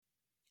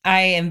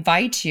I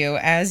invite you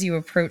as you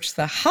approach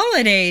the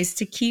holidays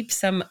to keep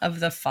some of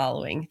the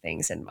following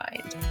things in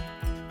mind.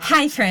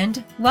 Hi,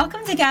 friend.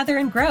 Welcome to Gather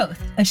and Growth,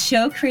 a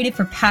show created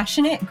for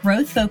passionate,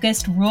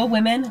 growth-focused rural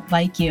women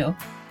like you.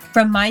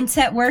 From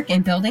mindset work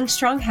and building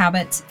strong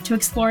habits to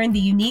exploring the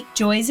unique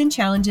joys and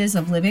challenges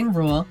of living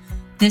rural,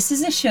 this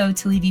is a show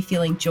to leave you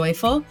feeling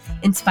joyful,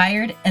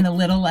 inspired, and a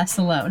little less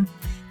alone.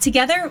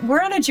 Together,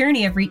 we're on a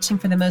journey of reaching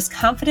for the most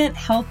confident,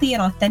 healthy,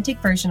 and authentic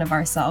version of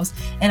ourselves,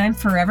 and I'm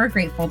forever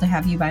grateful to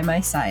have you by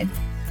my side.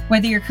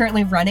 Whether you're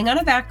currently running on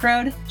a back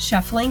road,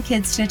 shuffling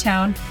kids to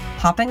town,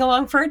 hopping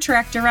along for a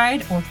tractor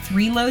ride, or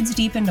 3 loads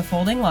deep into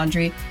folding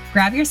laundry,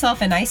 grab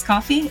yourself a nice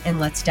coffee and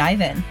let's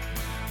dive in.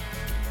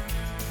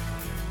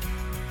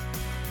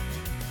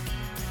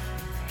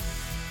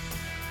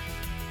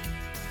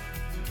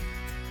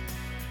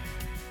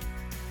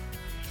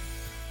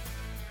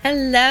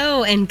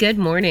 Hello and good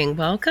morning.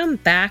 Welcome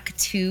back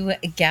to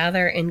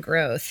Gather and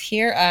Growth.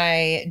 Here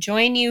I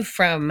join you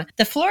from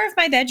the floor of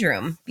my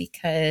bedroom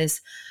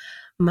because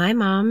my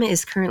mom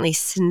is currently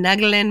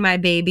snuggling my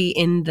baby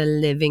in the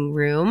living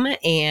room,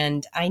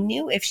 and I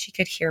knew if she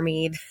could hear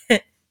me,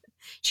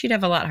 she'd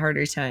have a lot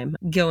harder time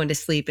going to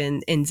sleep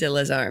in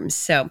Zilla's arms.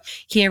 So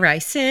here I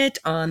sit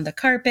on the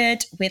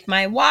carpet with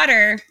my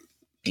water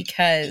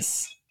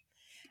because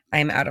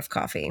I'm out of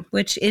coffee,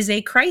 which is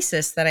a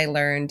crisis that I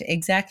learned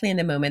exactly in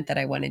the moment that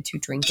I wanted to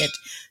drink it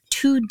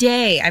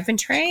today. I've been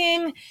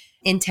trying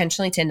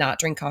intentionally to not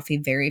drink coffee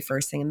very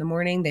first thing in the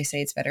morning. They say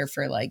it's better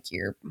for like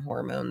your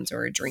hormones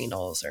or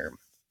adrenals or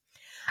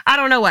I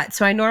don't know what.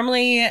 So I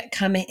normally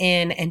come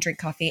in and drink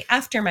coffee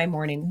after my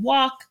morning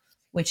walk,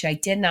 which I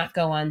did not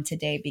go on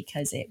today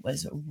because it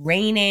was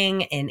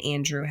raining and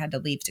Andrew had to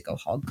leave to go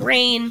haul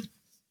grain.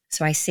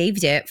 So I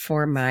saved it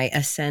for my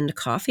Ascend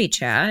coffee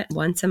chat.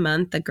 Once a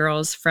month, the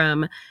girls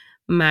from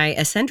my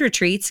Ascend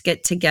retreats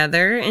get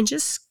together and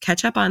just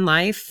catch up on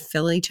life,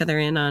 fill each other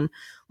in on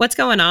what's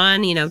going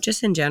on,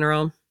 just in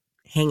general,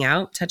 hang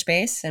out, touch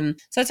base. And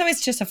so it's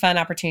always just a fun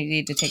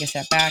opportunity to take a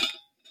step back,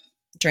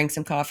 drink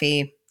some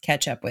coffee,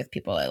 catch up with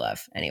people I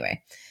love.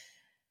 Anyway,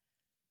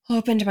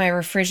 opened my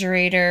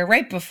refrigerator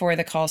right before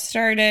the call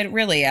started,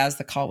 really as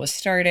the call was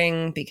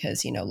starting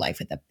because, life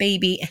with a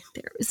baby, and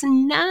there was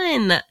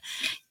none.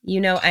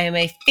 I am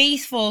a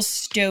faithful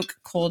Stoke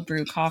cold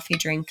brew coffee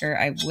drinker.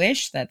 I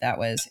wish that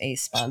was a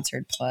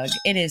sponsored plug.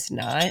 It is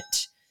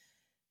not.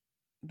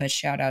 But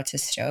shout out to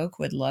Stoke.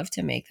 Would love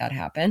to make that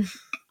happen.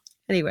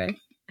 Anyway,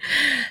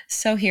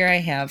 so here I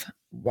have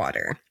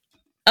water.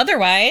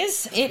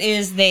 Otherwise, it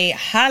is the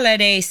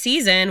holiday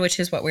season,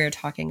 which is what we're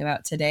talking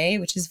about today,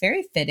 which is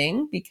very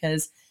fitting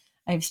because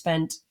I've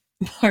spent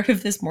part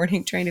of this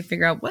morning trying to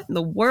figure out what in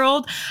the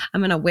world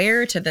I'm going to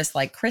wear to this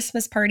like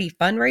Christmas party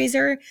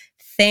fundraiser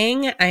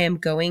thing I am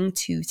going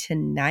to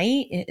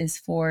tonight. It is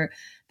for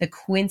the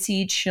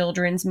Quincy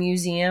Children's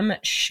Museum.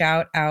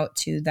 Shout out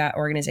to that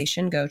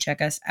organization. Go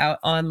check us out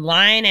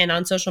online and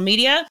on social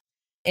media.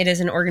 It is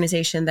an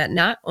organization that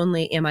not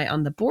only am I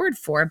on the board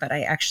for, but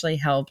I actually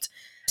helped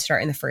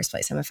start in the first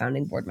place. I'm a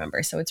founding board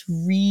member. So it's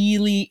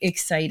really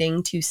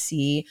exciting to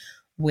see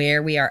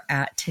where we are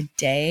at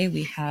today.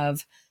 We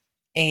have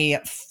a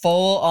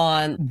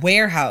full-on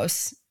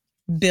warehouse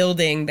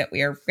building that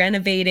we are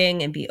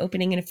renovating and be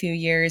opening in a few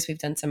years. We've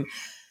done some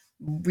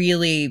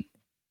really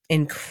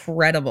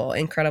incredible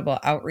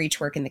outreach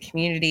work in the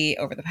community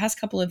over the past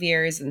couple of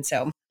years. And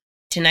so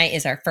tonight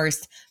is our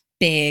first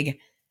big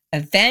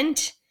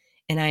event,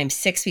 and I am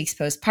 6 weeks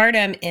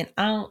postpartum, and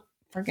I don't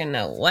freaking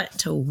know what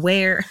to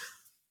wear.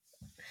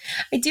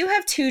 I do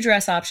have 2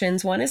 dress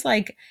options. One is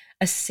like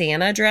a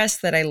Santa dress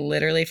that I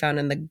literally found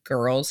in the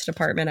girls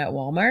department at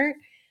Walmart.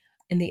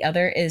 And the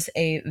other is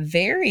a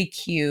very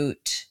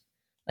cute,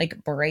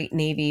 like bright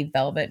navy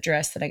velvet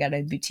dress that I got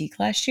at a boutique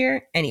last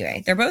year.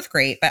 Anyway, they're both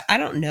great, but I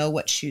don't know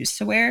what shoes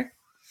to wear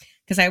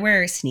because I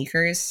wear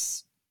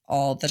sneakers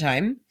all the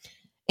time.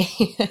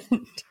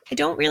 And I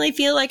don't really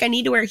feel like I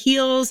need to wear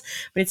heels,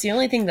 but it's the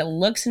only thing that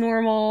looks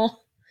normal.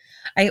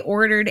 I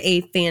ordered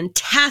a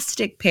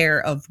fantastic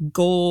pair of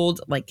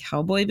gold, like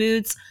cowboy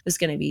boots. It was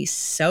going to be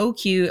so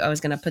cute. I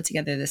was going to put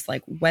together this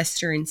like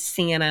Western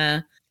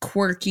Santa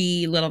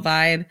quirky little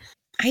vibe.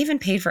 I even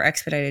paid for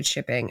expedited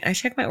shipping. I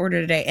checked my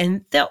order today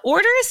and the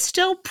order is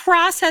still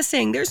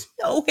processing. There's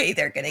no way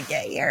they're going to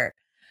get here.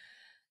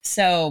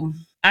 So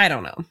I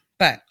don't know,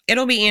 but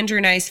it'll be Andrew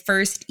and I's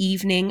first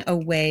evening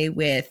away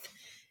with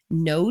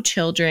no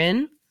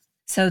children.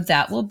 So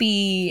that will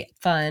be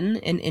fun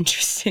and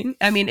interesting.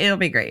 I mean, it'll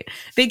be great.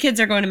 Big kids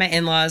are going to my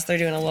in-laws. They're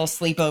doing a little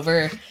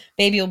sleepover.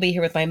 Baby will be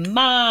here with my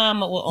mom.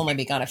 We'll only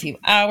be gone a few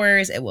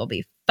hours. It will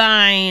be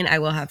fine. I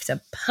will have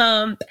to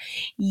pump.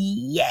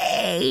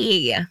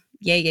 Yay.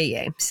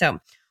 Yay. So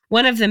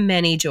one of the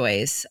many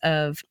joys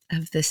of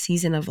the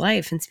season of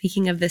life. And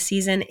speaking of the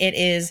season, it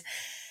is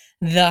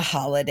the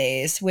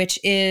holidays, which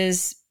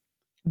is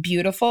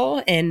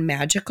beautiful and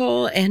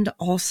magical and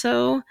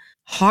also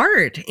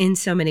hard in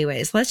so many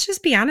ways. Let's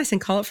just be honest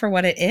and call it for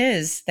what it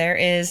is. There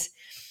is,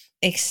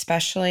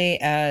 especially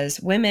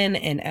as women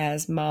and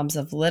as moms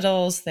of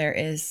littles, there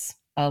is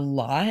a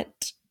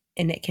lot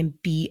and it can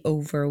be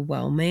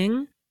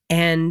overwhelming.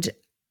 And,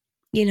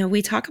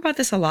 we talk about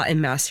this a lot in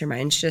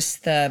masterminds,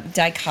 just the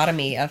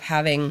dichotomy of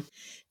having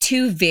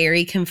two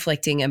very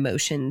conflicting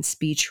emotions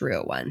be true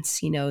at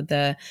once.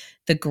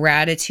 The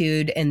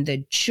gratitude and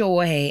the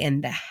joy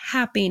and the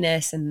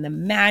happiness and the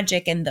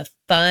magic and the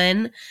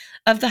fun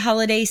of the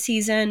holiday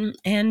season.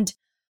 And,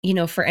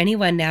 for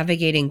anyone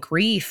navigating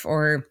grief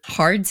or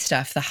hard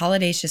stuff, the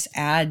holidays just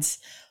adds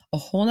a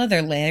whole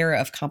nother layer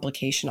of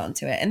complication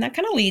onto it. And that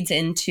kind of leads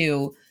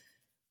into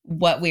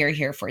what we are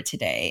here for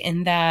today.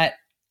 And that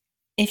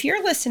if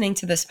you're listening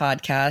to this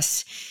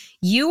podcast,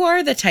 you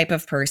are the type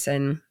of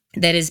person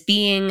that is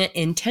being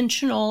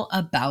intentional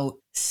about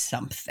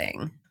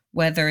something,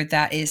 whether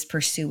that is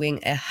pursuing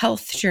a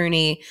health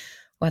journey,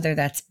 whether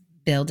that's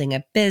building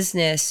a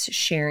business,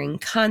 sharing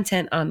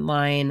content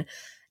online,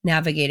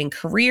 navigating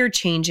career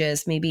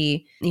changes,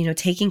 maybe,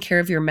 taking care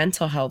of your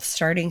mental health,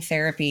 starting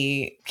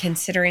therapy,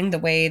 considering the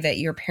way that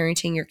you're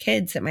parenting your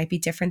kids that might be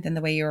different than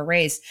the way you were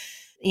raised.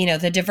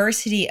 The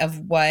diversity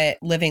of what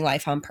living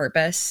life on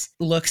purpose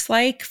looks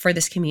like for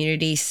this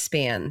community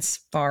spans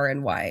far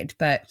and wide.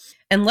 But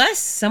unless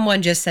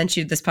someone just sent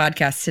you this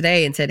podcast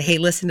today and said, hey,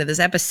 listen to this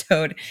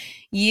episode,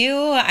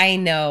 I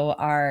know,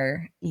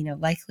 are,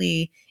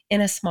 likely in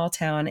a small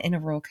town, in a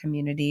rural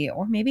community,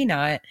 or maybe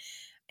not,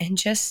 and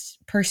just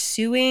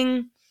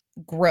pursuing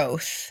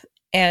growth.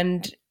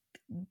 And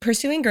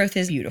pursuing growth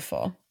is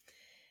beautiful,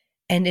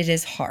 and it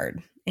is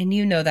hard. And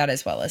you know that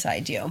as well as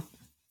I do.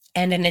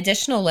 And an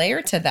additional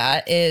layer to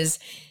that is,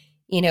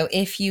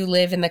 if you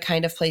live in the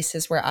kind of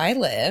places where I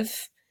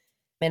live,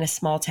 in a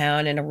small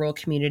town, in a rural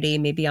community,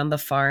 maybe on the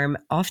farm,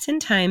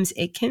 oftentimes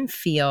it can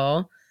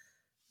feel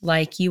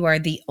like you are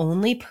the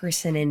only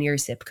person in your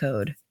zip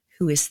code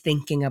who is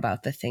thinking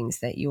about the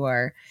things that you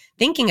are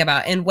thinking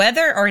about. And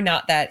whether or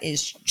not that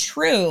is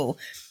true,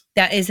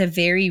 that is a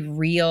very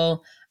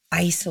real,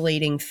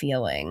 isolating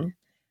feeling,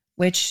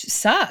 which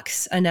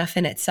sucks enough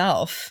in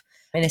itself.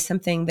 And is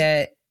something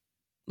that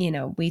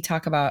we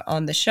talk about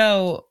on the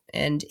show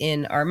and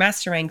in our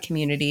mastermind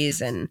communities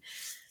and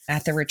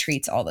at the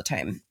retreats all the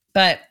time.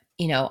 But,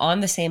 on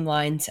the same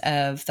lines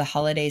of the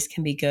holidays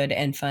can be good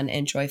and fun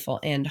and joyful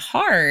and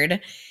hard,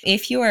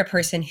 if you are a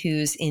person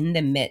who's in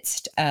the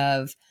midst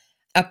of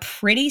a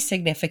pretty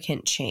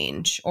significant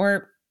change,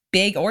 or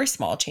big or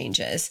small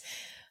changes,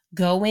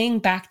 going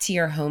back to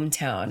your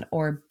hometown,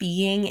 or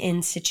being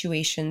in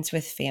situations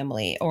with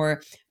family,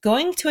 or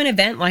going to an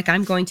event like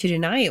I'm going to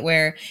tonight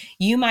where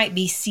you might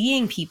be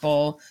seeing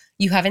people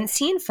you haven't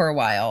seen for a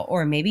while,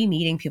 or maybe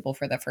meeting people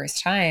for the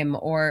first time,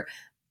 or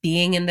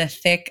being in the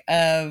thick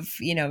of,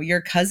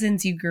 your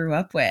cousins you grew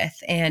up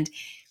with. And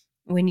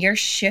when you're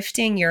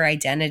shifting your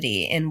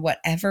identity in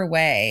whatever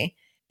way,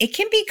 it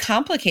can be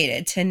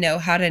complicated to know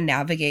how to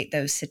navigate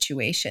those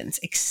situations,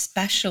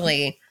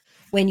 especially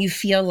when you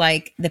feel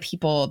like the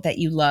people that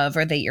you love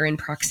or that you're in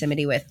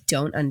proximity with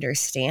don't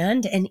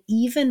understand. And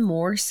even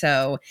more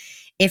so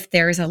if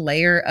there's a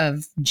layer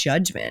of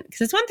judgment,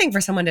 because it's one thing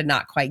for someone to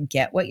not quite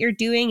get what you're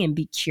doing and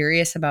be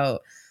curious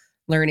about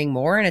learning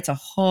more. And it's a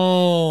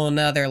whole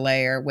nother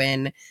layer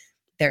when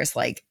there's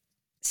like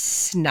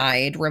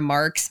snide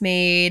remarks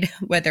made,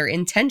 whether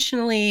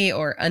intentionally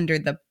or under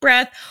the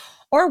breath,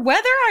 or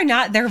whether or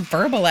not they're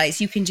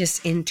verbalized, you can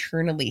just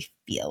internally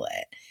feel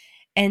it.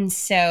 And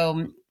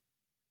so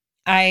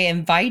I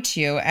invite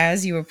you,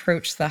 as you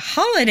approach the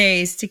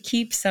holidays, to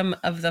keep some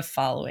of the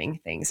following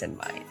things in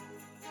mind.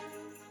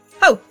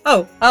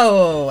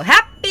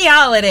 Happy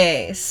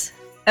holidays.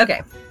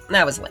 Okay,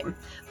 that was lame.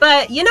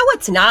 But you know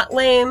what's not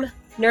lame?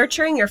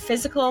 Nurturing your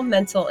physical,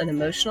 mental, and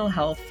emotional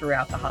health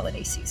throughout the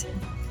holiday season.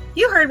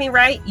 You heard me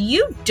right.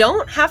 You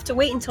don't have to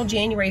wait until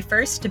January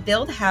 1st to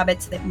build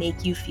habits that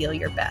make you feel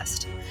your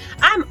best.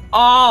 I'm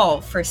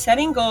all for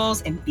setting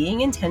goals and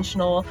being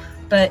intentional,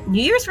 but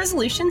New Year's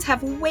resolutions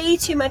have way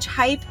too much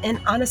hype and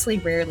honestly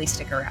rarely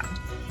stick around.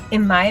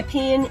 In my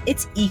opinion,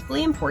 it's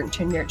equally important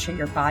to nurture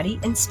your body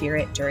and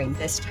spirit during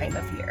this time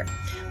of year,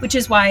 which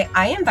is why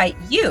I invite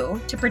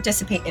you to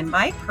participate in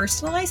my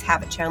personalized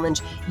habit challenge,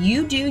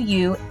 You Do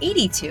You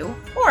 82,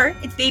 or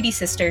its baby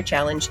sister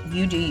challenge,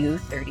 You Do You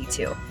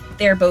 32.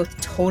 They're both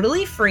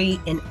totally free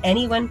and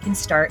anyone can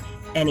start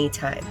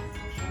anytime.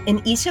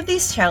 In each of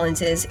these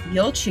challenges,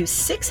 you'll choose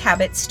 6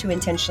 habits to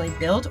intentionally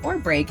build or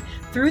break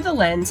through the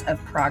lens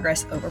of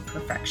progress over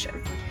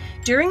perfection.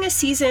 During a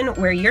season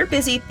where you're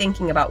busy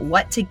thinking about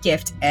what to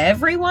gift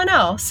everyone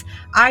else,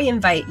 I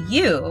invite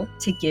you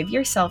to give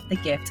yourself the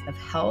gift of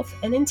health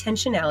and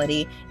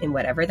intentionality in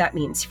whatever that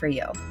means for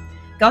you.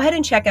 Go ahead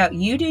and check out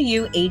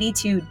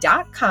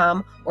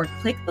youdou82.com or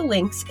click the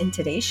links in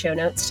today's show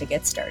notes to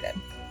get started.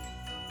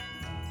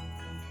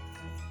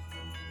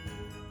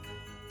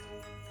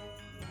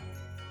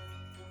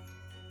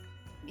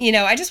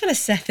 I just want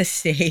to set the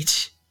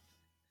stage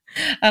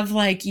of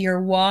like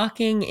you're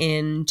walking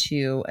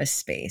into a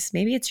space.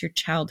 Maybe it's your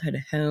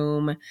childhood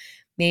home.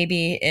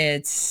 Maybe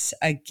it's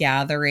a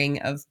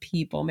gathering of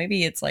people.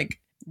 Maybe it's like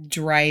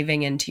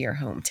driving into your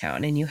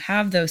hometown and you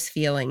have those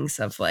feelings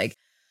of like,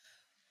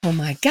 oh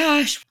my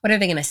gosh, what are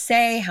they going to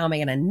say? How am I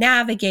going to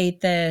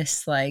navigate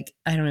this? Like,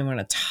 I don't even want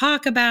to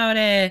talk about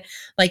it.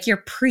 Like,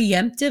 you're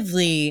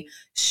preemptively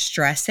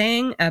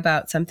stressing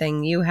about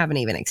something you haven't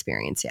even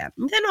experienced yet.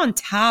 And then on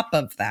top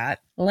of that,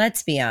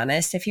 let's be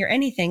honest, if you're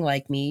anything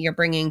like me, you're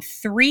bringing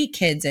 3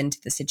 kids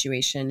into the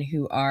situation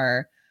who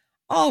are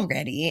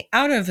already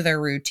out of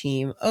their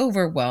routine,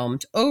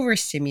 overwhelmed,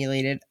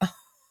 overstimulated,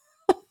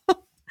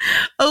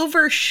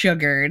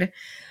 oversugared,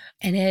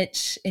 and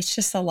it's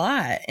just a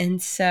lot.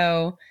 And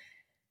so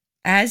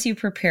as you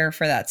prepare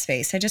for that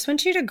space, I just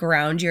want you to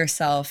ground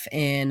yourself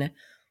in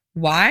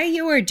why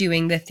you are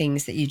doing the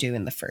things that you do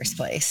in the first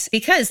place.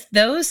 Because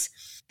those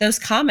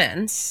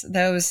comments,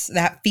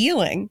 that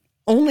feeling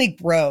only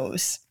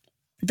grows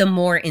the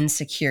more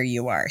insecure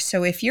you are.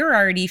 So if you're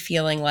already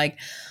feeling like,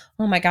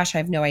 oh my gosh, I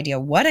have no idea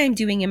what I'm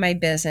doing in my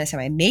business. Am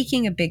I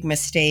making a big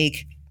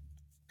mistake?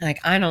 Like,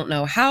 I don't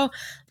know how,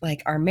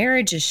 like, our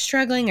marriage is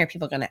struggling. Are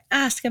people going to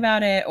ask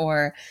about it?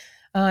 Or,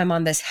 oh, I'm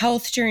on this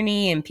health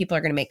journey and people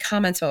are going to make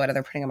comments about what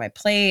they're putting on my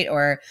plate.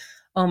 Or,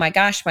 oh my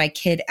gosh, my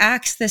kid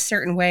acts this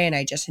certain way and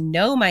I just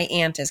know my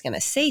aunt is going to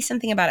say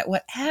something about it,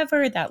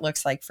 whatever that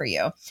looks like for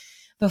you.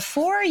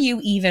 Before you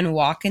even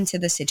walk into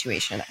the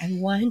situation, I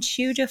want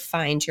you to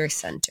find your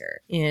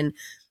center in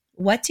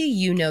what do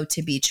you know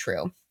to be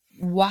true?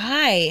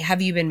 Why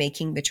have you been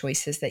making the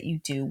choices that you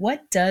do?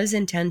 What does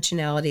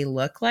intentionality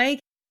look like?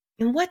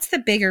 And what's the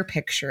bigger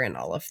picture in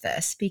all of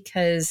this?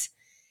 Because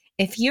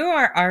if you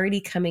are already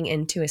coming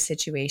into a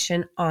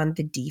situation on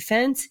the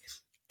defense,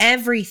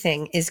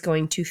 everything is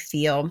going to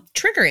feel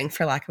triggering,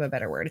 for lack of a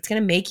better word. It's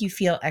going to make you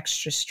feel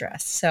extra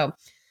stressed. So,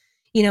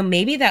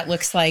 maybe that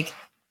looks like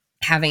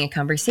having a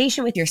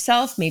conversation with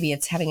yourself. Maybe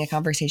it's having a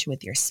conversation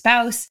with your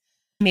spouse.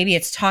 Maybe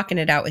it's talking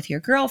it out with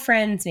your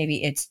girlfriends.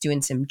 Maybe it's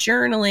doing some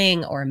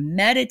journaling or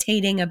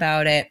meditating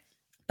about it.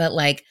 But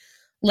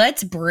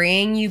let's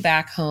bring you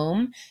back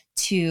home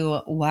to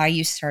why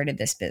you started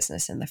this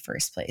business in the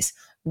first place,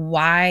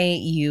 why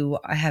you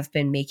have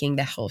been making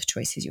the health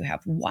choices you have,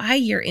 why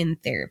you're in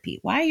therapy,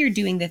 why you're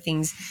doing the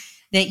things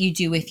that you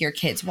do with your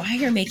kids, why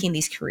you're making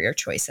these career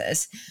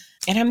choices.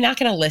 And I'm not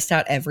going to list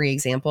out every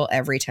example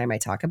every time I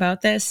talk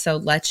about this. So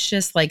let's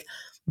just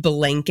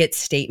blanket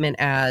statement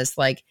as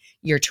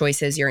your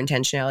choices, your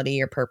intentionality,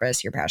 your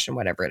purpose, your passion,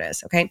 whatever it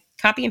is. Okay.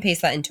 Copy and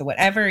paste that into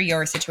whatever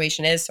your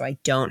situation is. So I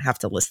don't have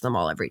to list them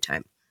all every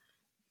time.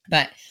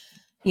 But,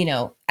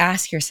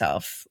 ask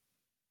yourself,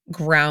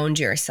 ground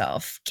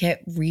yourself,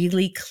 get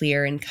really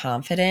clear and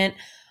confident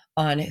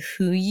on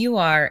who you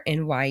are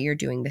and why you're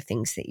doing the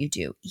things that you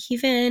do.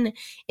 Even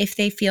if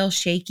they feel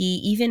shaky,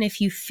 even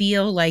if you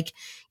feel like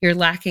you're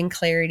lacking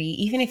clarity,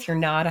 even if you're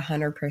not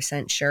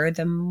 100% sure,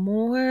 the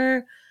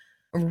more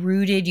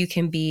rooted you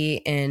can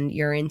be in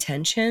your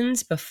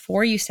intentions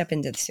before you step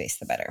into the space,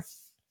 the better.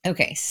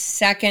 Okay,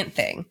 second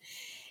thing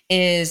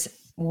is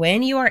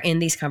when you are in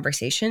these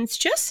conversations,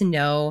 just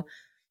know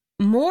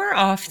more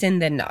often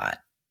than not,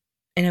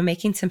 and I'm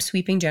making some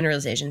sweeping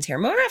generalizations here,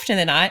 more often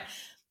than not,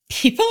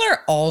 people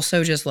are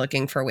also just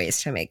looking for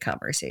ways to make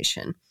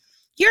conversation.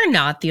 You're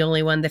not the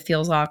only one that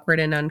feels awkward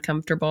and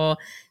uncomfortable,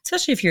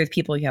 especially if you're with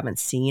people you haven't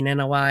seen in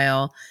a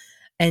while.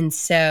 And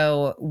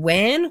so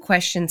when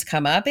questions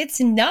come up, it's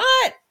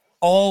not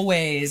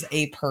always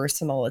a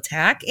personal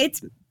attack.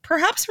 It's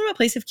perhaps from a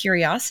place of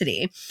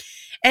curiosity.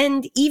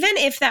 And even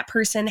if that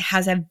person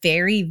has a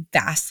very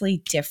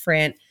vastly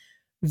different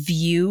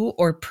view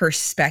or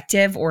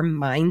perspective or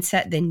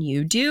mindset than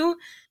you do,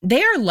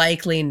 they are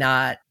likely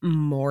not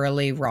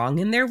morally wrong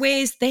in their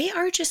ways. They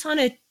are just on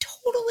a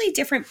totally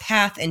different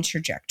path and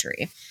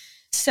trajectory.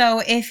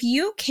 So if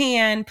you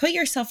can put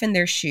yourself in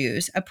their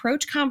shoes,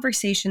 approach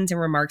conversations and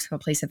remarks from a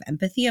place of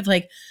empathy of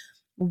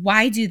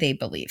why do they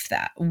believe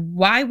that?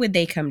 Why would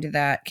they come to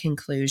that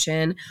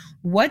conclusion?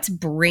 What's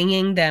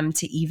bringing them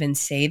to even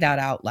say that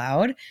out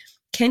loud?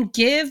 Can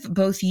give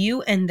both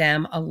you and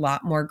them a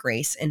lot more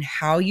grace in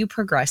how you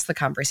progress the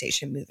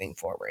conversation moving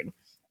forward.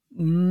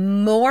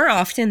 More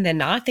often than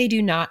not, they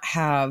do not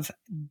have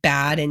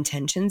bad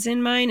intentions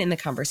in mind in the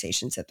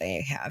conversations that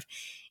they have.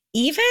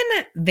 Even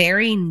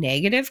very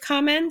negative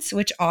comments,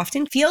 which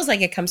often feels like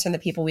it comes from the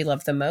people we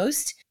love the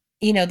most.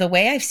 The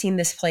way I've seen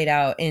this played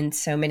out in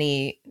so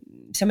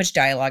much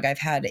dialogue I've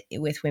had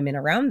with women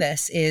around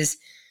this is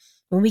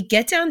when we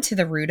get down to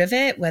the root of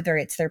it, whether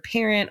it's their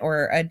parent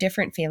or a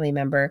different family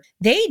member,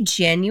 they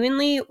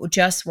genuinely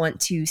just want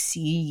to see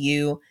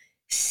you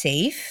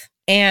safe.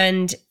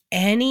 And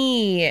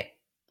anything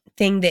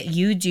that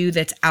you do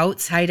that's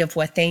outside of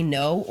what they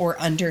know or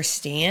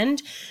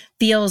understand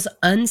feels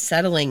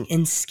unsettling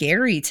and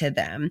scary to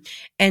them.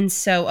 And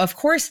so, of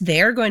course,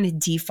 they're going to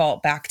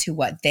default back to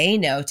what they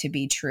know to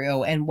be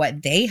true and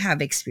what they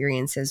have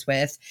experiences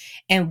with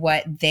and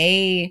what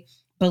they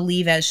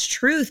believe as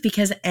truth,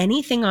 because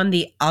anything on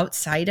the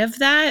outside of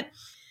that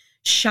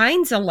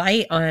shines a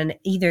light on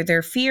either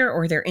their fear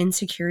or their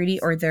insecurity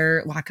or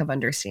their lack of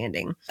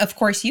understanding. Of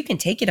course, you can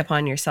take it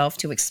upon yourself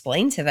to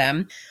explain to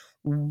them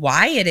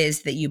why it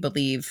is that you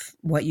believe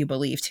what you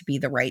believe to be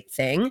the right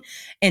thing.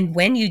 And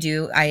when you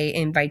do, I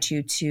invite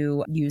you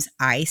to use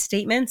I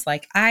statements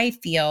like I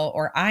feel,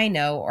 or I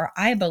know, or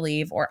I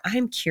believe, or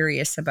I'm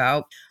curious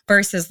about,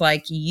 versus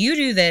like you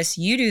do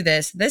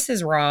this, this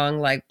is wrong,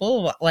 like blah,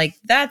 blah, blah. Like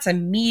that's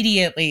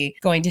immediately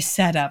going to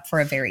set up for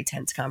a very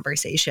tense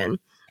conversation.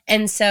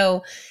 And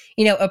so,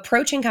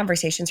 approaching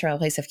conversations from a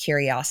place of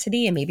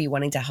curiosity and maybe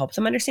wanting to help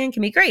them understand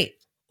can be great.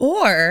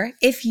 Or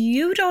if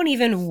you don't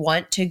even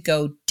want to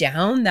go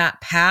down that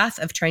path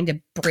of trying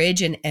to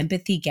bridge an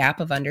empathy gap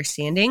of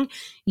understanding,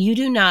 you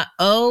do not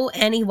owe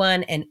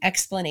anyone an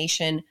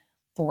explanation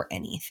for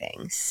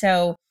anything.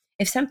 So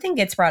if something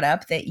gets brought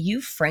up that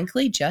you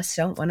frankly just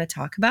don't want to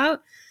talk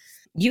about,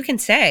 you can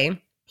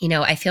say,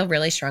 I feel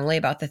really strongly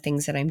about the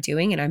things that I'm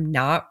doing and I'm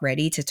not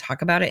ready to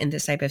talk about it in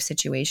this type of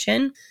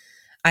situation.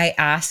 I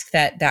ask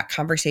that that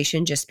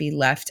conversation just be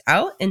left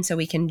out and so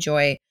we can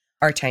enjoy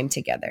our time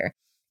together.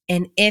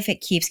 And if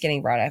it keeps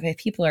getting brought up, if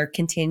people are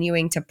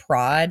continuing to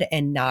prod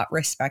and not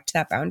respect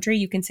that boundary,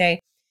 you can say,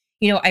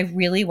 I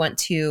really want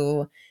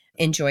to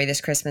enjoy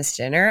this Christmas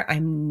dinner.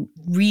 I'm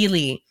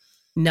really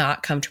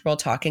not comfortable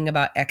talking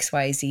about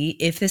XYZ.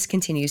 If this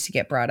continues to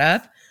get brought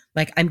up,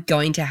 like I'm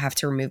going to have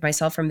to remove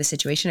myself from the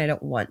situation. I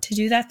don't want to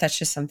do that. That's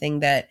just something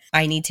that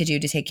I need to do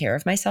to take care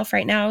of myself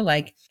right now.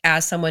 Like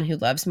as someone who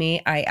loves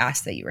me, I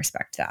ask that you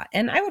respect that.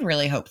 And I would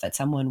really hope that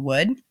someone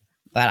would.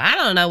 But I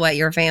don't know what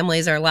your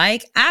families are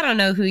like. I don't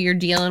know who you're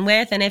dealing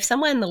with. And if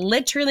someone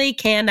literally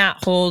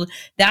cannot hold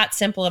that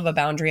simple of a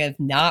boundary of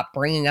not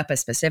bringing up a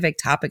specific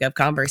topic of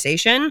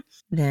conversation,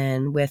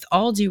 then with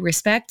all due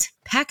respect,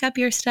 pack up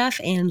your stuff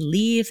and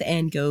leave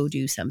and go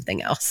do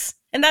something else.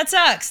 And that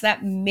sucks.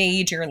 That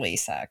majorly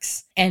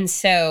sucks. And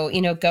so,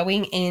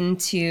 going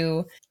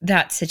into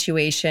that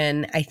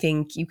situation, I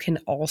think you can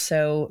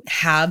also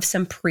have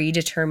some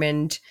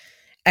predetermined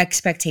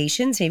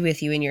expectations, maybe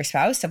with you and your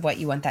spouse, of what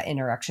you want that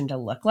interaction to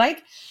look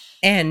like.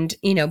 And,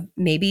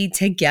 maybe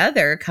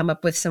together come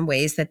up with some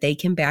ways that they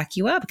can back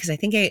you up. Because I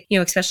think,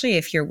 especially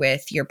if you're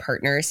with your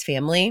partner's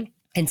family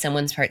and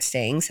someone starts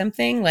saying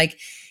something, like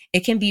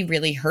it can be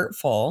really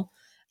hurtful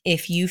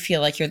if you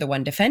feel like you're the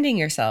one defending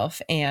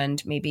yourself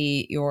and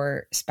maybe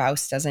your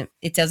spouse doesn't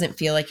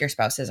feel like your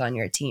spouse is on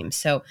your team.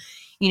 So,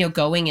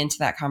 going into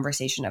that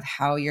conversation of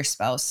how your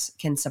spouse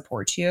can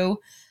support you,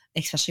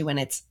 especially when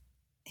it's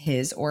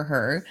his or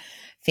her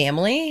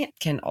family,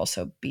 can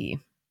also be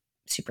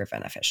super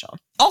beneficial.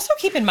 Also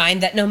keep in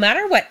mind that no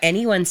matter what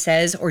anyone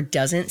says or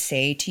doesn't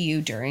say to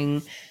you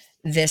during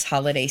this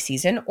holiday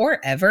season or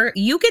ever,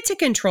 you get to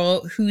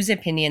control whose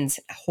opinions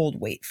hold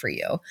weight for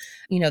you.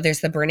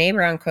 There's the Brene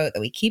Brown quote that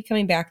we keep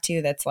coming back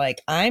to that's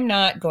like, I'm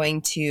not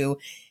going to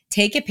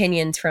take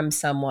opinions from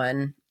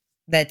someone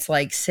that's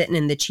like sitting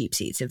in the cheap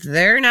seats. If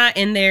they're not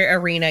in their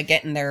arena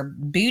getting their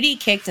booty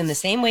kicked in the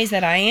same ways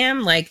that I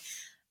am, like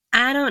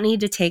I don't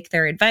need to take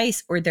their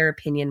advice or their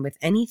opinion with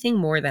anything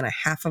more than a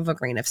half of a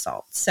grain of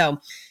salt.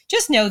 So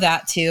just know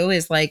that too,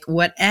 is like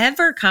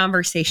whatever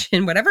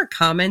conversation, whatever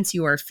comments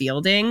you are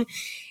fielding,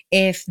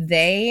 if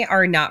they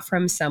are not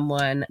from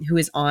someone who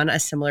is on a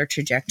similar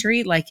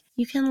trajectory, like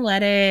you can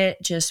let it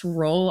just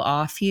roll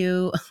off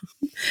you.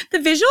 The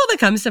visual that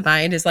comes to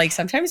mind is like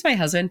sometimes my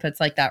husband puts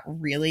like that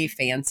really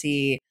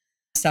fancy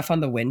stuff on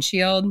the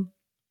windshield.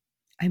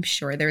 I'm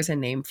sure there's a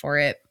name for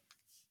it.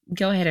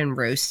 Go ahead and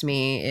roast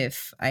me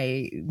if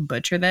I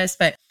butcher this,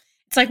 but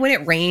it's like when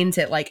it rains,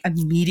 it like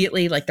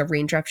immediately like the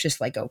raindrops just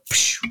like go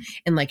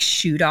and like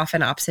shoot off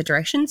in opposite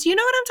directions. You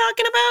know what I'm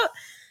talking about?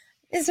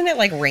 Isn't it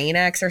like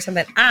Rain-X or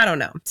something? I don't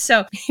know.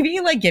 So maybe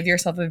you like give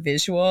yourself a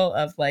visual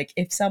of like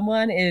if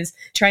someone is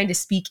trying to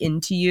speak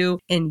into you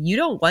and you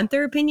don't want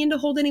their opinion to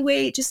hold any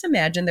weight, just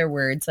imagine their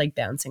words like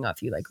bouncing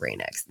off you like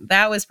Rain-X.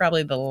 That was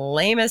probably the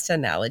lamest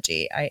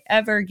analogy I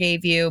ever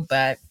gave you,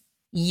 but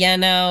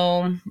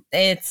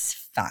it's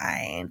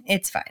fine.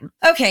 It's fine.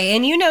 Okay.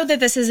 And you know that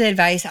this is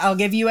advice I'll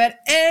give you at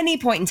any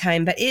point in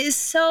time, but it is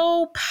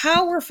so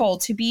powerful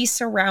to be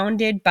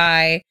surrounded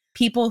by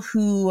people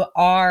who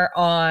are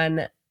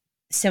on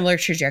similar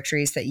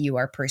trajectories that you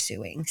are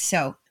pursuing.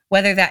 So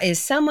whether that is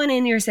someone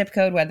in your zip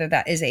code, whether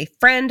that is a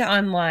friend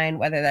online,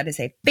 whether that is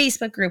a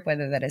Facebook group,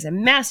 whether that is a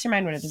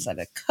mastermind, whether it's like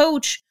a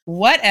coach,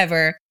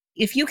 whatever,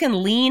 if you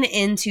can lean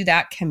into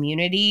that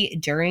community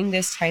during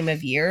this time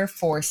of year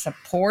for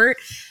support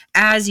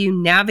as you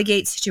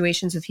navigate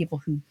situations with people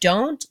who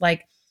don't,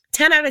 like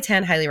 10 out of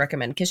 10, highly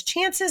recommend, because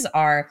chances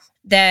are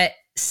that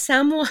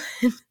someone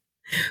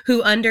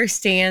who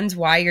understands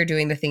why you're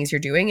doing the things you're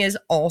doing is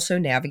also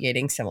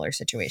navigating similar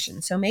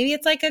situations. So maybe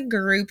it's like a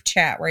group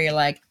chat where you're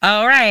like,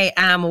 all right,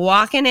 I'm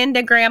walking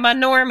into Grandma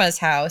Norma's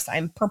house.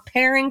 I'm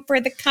preparing for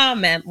the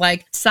comment,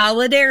 like,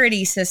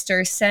 solidarity,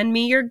 sister, send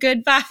me your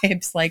good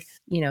vibes. Like,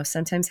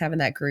 sometimes having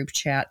that group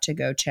chat to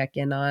go check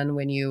in on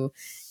when you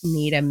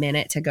need a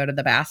minute to go to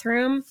the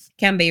bathroom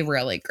can be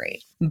really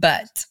great.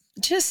 But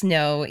just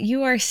know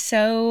you are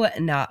so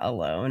not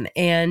alone.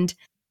 And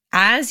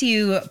as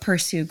you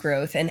pursue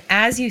growth and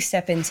as you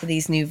step into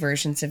these new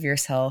versions of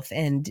yourself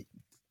and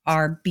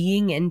are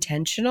being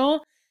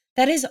intentional,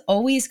 that is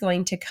always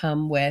going to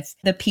come with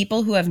the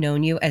people who have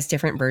known you as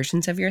different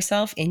versions of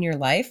yourself in your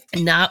life,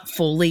 not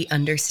fully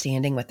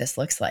understanding what this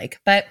looks like.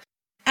 But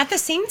at the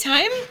same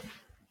time,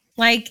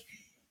 like,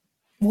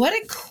 what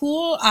a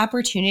cool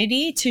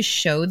opportunity to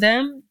show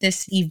them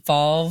this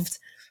evolved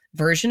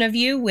version of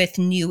you with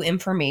new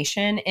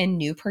information and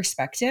new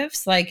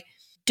perspectives. Like,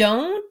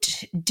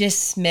 don't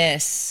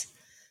dismiss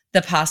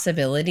the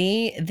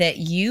possibility that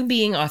you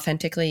being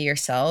authentically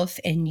yourself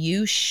and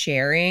you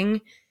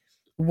sharing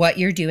what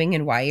you're doing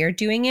and why you're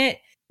doing it,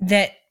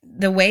 that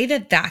the way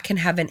that that can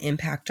have an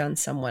impact on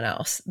someone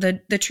else.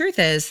 The truth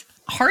is,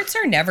 hearts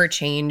are never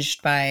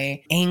changed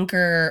by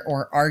anger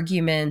or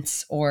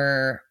arguments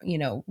or,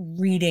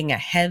 reading a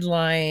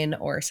headline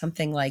or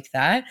something like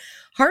that.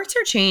 Hearts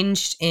are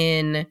changed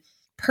in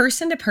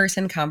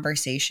person-to-person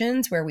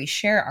conversations where we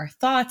share our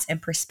thoughts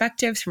and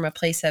perspectives from a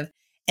place of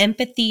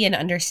empathy and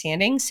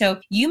understanding. So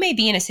you may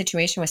be in a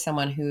situation with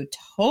someone who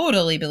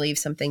totally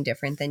believes something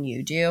different than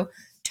you do,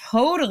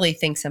 totally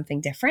thinks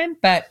something different,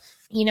 but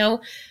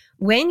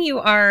when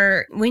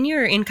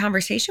you're in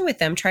conversation with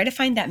them, try to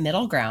find that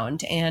middle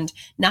ground. And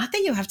not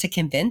that you have to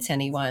convince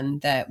anyone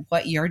that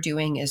what you're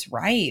doing is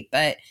right,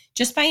 but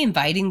just by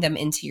inviting them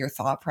into your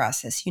thought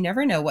process, you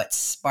never know what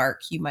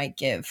spark you might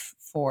give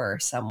for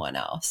someone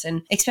else.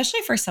 And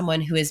especially for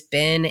someone who has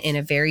been in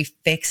a very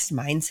fixed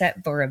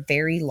mindset for a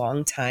very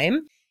long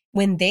time,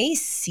 when they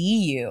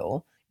see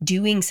you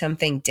doing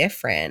something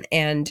different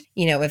and,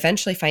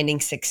 eventually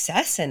finding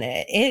success in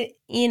it, it,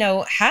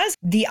 has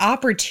the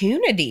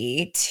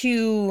opportunity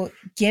to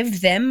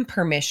give them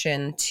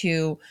permission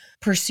to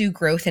pursue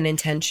growth and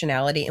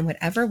intentionality in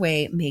whatever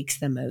way makes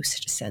the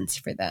most sense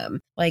for them.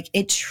 Like,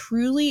 it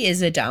truly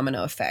is a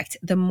domino effect.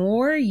 The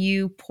more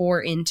you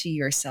pour into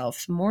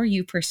yourself, the more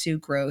you pursue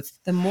growth,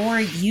 the more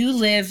you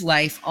live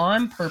life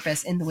on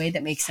purpose in the way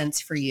that makes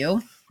sense for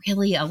you,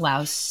 really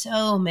allows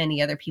so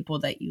many other people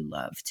that you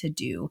love to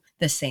do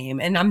the same.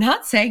 And I'm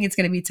not saying it's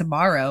going to be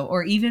tomorrow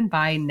or even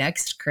by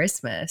next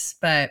Christmas,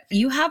 but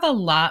you have a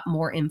lot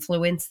more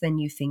influence than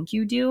you think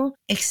you do,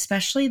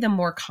 especially the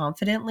more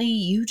confidently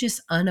you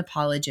just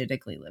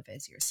unapologetically live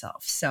as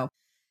yourself. So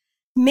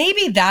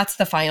maybe that's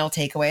the final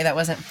takeaway. That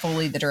wasn't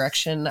fully the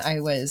direction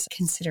I was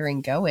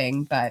considering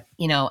going, but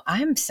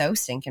I'm so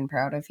stinking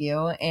proud of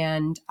you.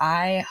 And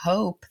I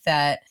hope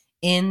that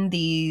in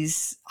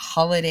these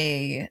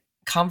holiday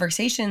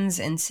conversations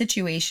and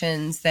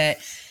situations that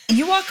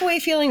you walk away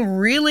feeling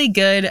really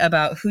good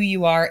about who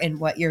you are and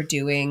what you're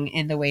doing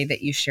in the way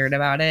that you shared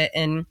about it.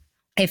 And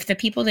if the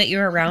people that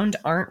you're around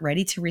aren't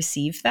ready to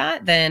receive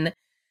that, then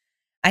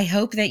I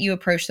hope that you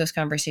approach those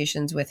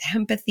conversations with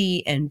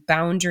empathy and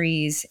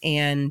boundaries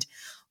and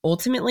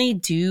ultimately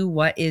do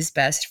what is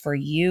best for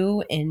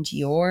you and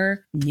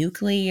your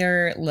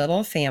nuclear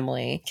little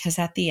family. Because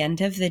at the end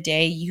of the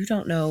day, you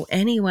don't know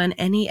anyone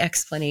any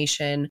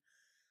explanation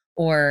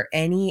or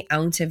any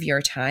ounce of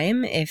your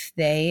time if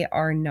they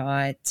are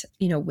not,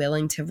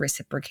 willing to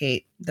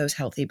reciprocate those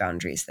healthy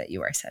boundaries that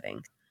you are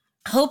setting.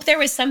 Hope there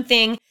was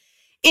something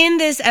in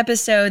this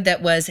episode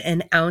that was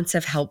an ounce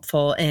of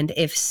helpful. And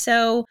if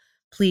so,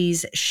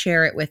 please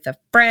share it with a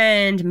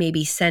friend,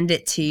 maybe send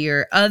it to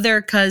your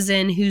other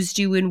cousin who's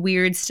doing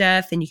weird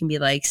stuff. And you can be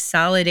like,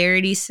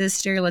 solidarity,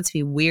 sister, let's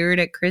be weird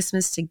at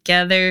Christmas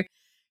together,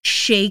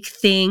 shake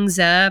things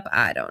up.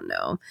 I don't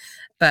know.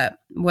 But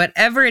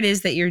whatever it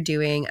is that you're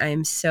doing,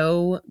 I'm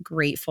so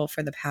grateful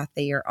for the path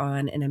that you're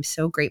on. And I'm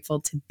so grateful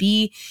to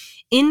be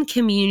in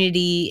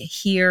community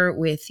here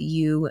with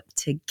you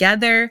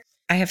together.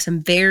 I have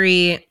some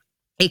very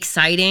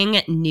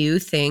exciting new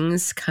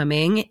things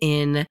coming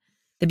in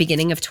the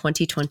beginning of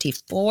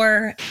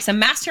 2024.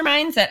 Some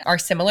masterminds that are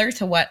similar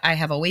to what I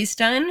have always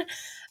done.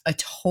 A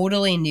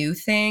totally new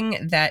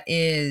thing that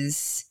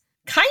is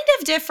kind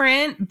of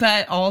different,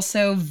 but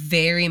also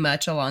very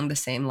much along the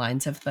same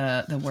lines of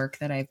the work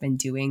that I've been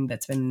doing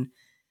that's been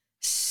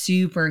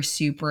super,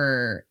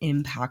 super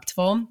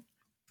impactful.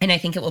 And I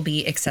think it will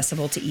be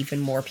accessible to even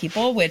more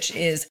people, which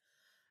is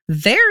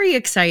very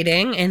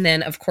exciting. And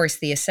then, of course,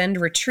 the Ascend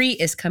Retreat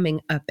is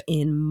coming up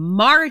in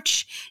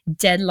March.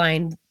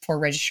 Deadline for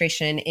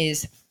registration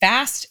is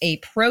fast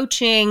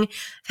approaching.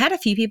 I've had a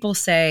few people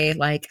say,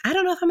 like, I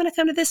don't know if I'm going to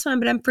come to this one,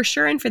 but I'm for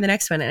sure in for the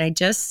next one. And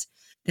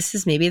this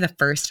is maybe the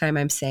first time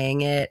I'm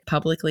saying it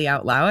publicly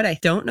out loud. I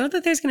don't know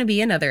that there's going to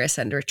be another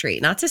Ascend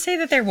Retreat. Not to say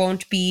that there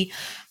won't be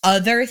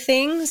other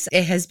things.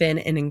 It has been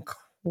an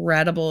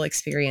incredible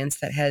experience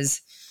that has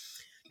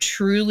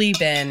truly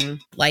been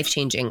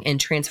life-changing and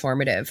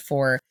transformative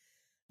for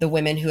the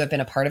women who have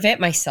been a part of it,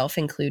 myself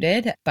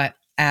included. But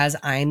as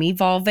I'm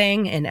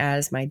evolving and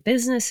as my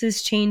business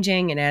is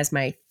changing and as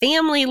my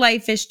family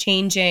life is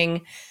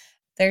changing,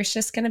 there's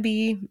just going to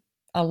be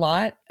a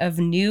lot of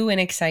new and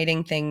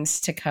exciting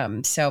things to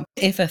come. So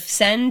if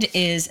Ascend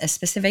is a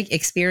specific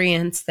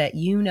experience that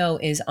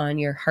is on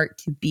your heart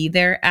to be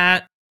there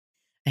at,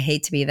 I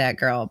hate to be that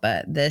girl,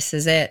 but this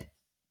is it.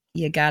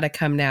 You got to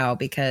come now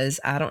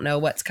because I don't know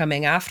what's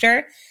coming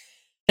after.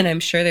 And I'm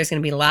sure there's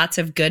going to be lots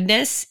of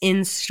goodness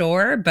in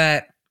store,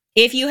 but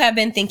If you have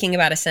been thinking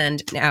about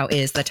Ascend, now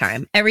is the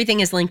time.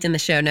 Everything is linked in the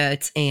show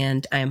notes,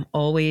 and I'm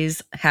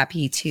always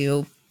happy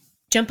to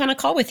jump on a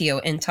call with you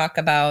and talk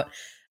about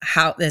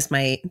how this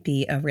might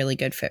be a really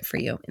good fit for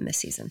you in this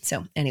season.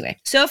 So anyway,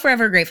 so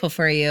forever grateful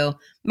for you.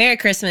 Merry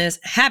Christmas.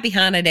 Happy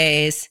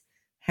holidays.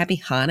 Happy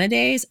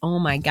holidays. Oh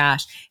my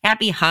gosh.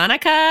 Happy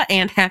Hanukkah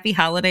and happy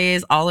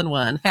holidays all in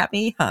one.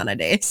 Happy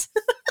holidays.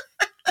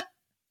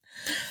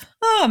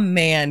 Oh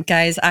man,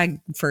 guys,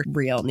 I for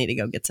real need to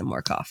go get some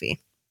more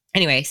coffee.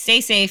 Anyway,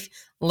 stay safe.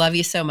 Love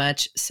you so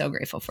much. So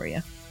grateful for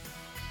you.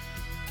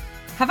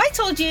 Have I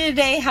told you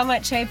today how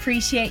much I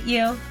appreciate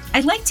you?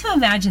 I'd like to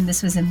imagine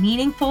this was a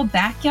meaningful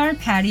backyard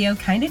patio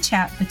kind of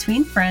chat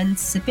between friends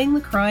sipping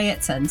LaCroix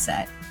at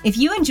sunset. If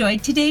you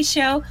enjoyed today's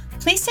show,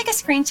 please take a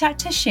screenshot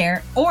to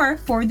share or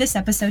forward this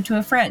episode to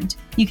a friend.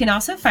 You can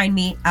also find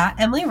me at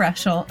Emily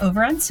Rushell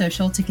over on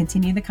social to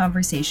continue the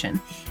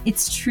conversation.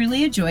 It's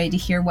truly a joy to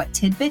hear what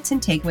tidbits and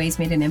takeaways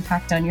made an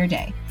impact on your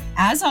day.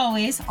 As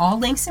always, all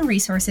links and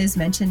resources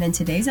mentioned in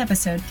today's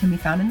episode can be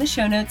found in the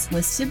show notes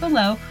listed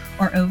below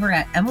or over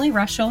at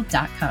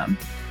emilyrushell.com.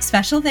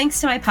 Special thanks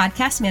to my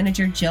podcast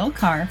manager, Jill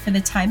Carr, for the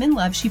time and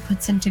love she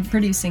puts into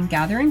producing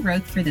Gather and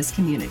Growth for this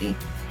community.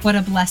 What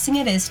a blessing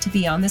it is to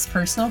be on this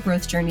personal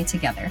growth journey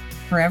together.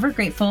 Forever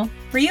grateful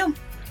for you.